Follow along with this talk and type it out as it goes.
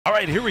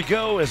right, here we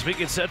go as we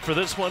get set for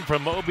this one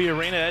from Moby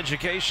Arena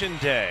Education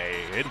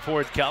Day in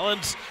Fort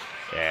Collins.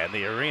 And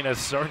the arena is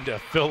starting to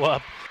fill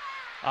up.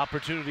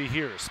 Opportunity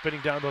here,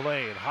 spinning down the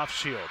lane.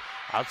 Hofschild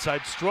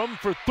outside Strum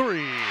for three,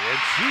 and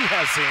she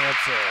has the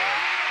answer.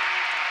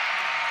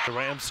 The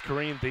Rams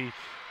screen the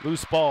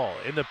loose ball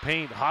in the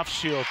paint.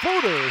 Hofschild,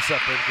 floater is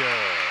up and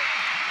good.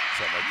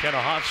 So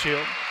McKenna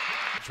Hofschild,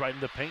 it's right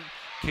in the paint,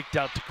 kicked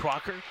out to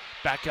Crocker,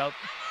 back out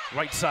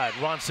right side.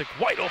 Ronsick,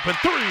 wide open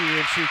three,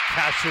 and she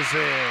cashes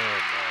in.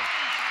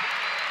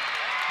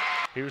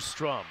 Here's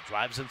Strum,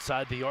 drives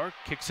inside the arc,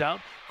 kicks out,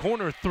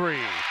 corner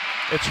three.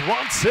 It's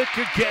Ronsick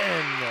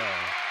again.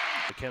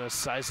 McKenna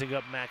sizing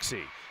up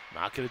Maxey.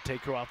 Not going to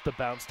take her off the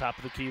bounce, top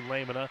of the key.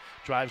 Lamina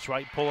drives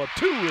right, pull up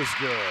two is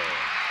good.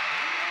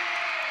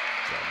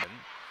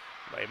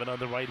 Layman on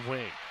the right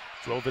wing,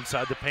 drove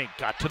inside the paint,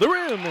 got to the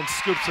rim and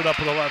scoops it up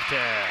with the left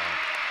hand.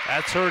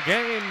 That's her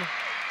game.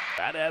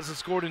 That hasn't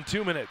scored in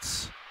 2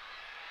 minutes.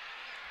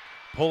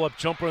 Pull-up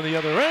jumper on the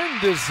other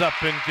end is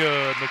up and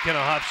good. McKenna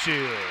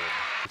Hofschild.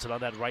 It's it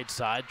on that right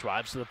side,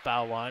 drives to the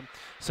foul line,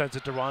 sends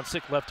it to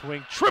Ronsick, left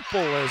wing,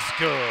 triple is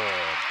good.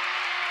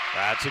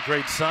 That's a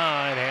great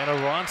sign. Hannah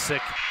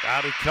Ronsick,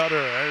 out of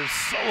cutter. There's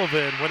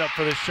Sullivan, went up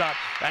for the shot.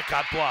 That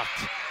got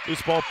blocked.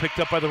 Loose ball picked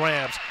up by the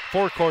Rams.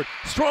 Forecourt,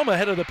 Strom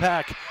ahead of the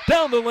pack.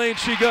 Down the lane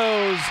she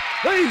goes.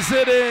 Lays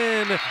it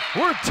in.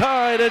 We're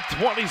tied at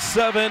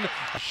 27.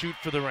 Shoot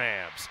for the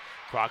Rams.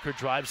 Crocker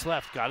drives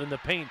left, got in the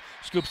paint,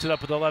 scoops it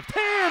up with the left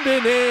hand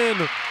and in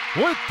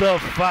with the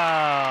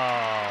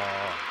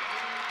foul.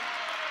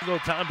 No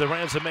time the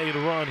Rams have made a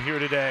run here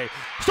today.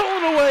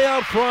 Stolen away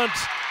out front.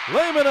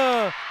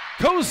 Lamina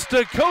coast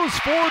to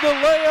coast for the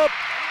layup.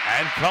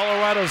 And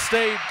Colorado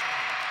State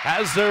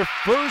has their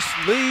first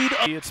lead.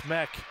 It's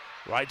Meck,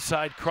 right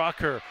side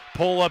Crocker,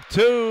 pull up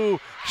two.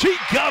 She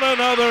got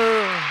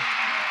another.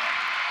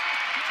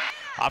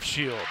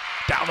 Hofschild,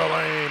 down the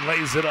lane,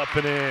 lays it up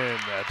and in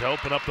to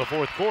open up the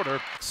fourth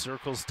quarter.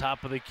 Circles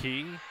top of the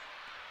key.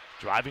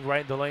 Driving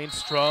right in the lane,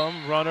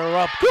 Strum, runner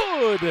up,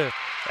 good.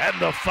 And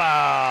the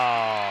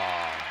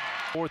foul.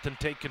 Fourth and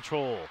take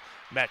control.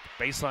 Meck,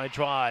 baseline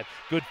drive,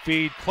 good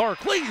feed.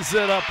 Clark lays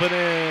it up and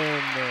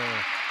in.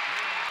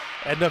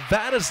 And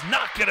Nevada's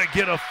not going to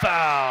get a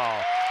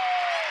foul.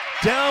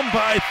 Down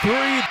by three,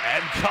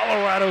 and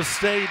Colorado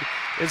State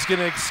is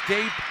going to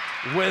escape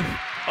with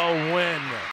a win.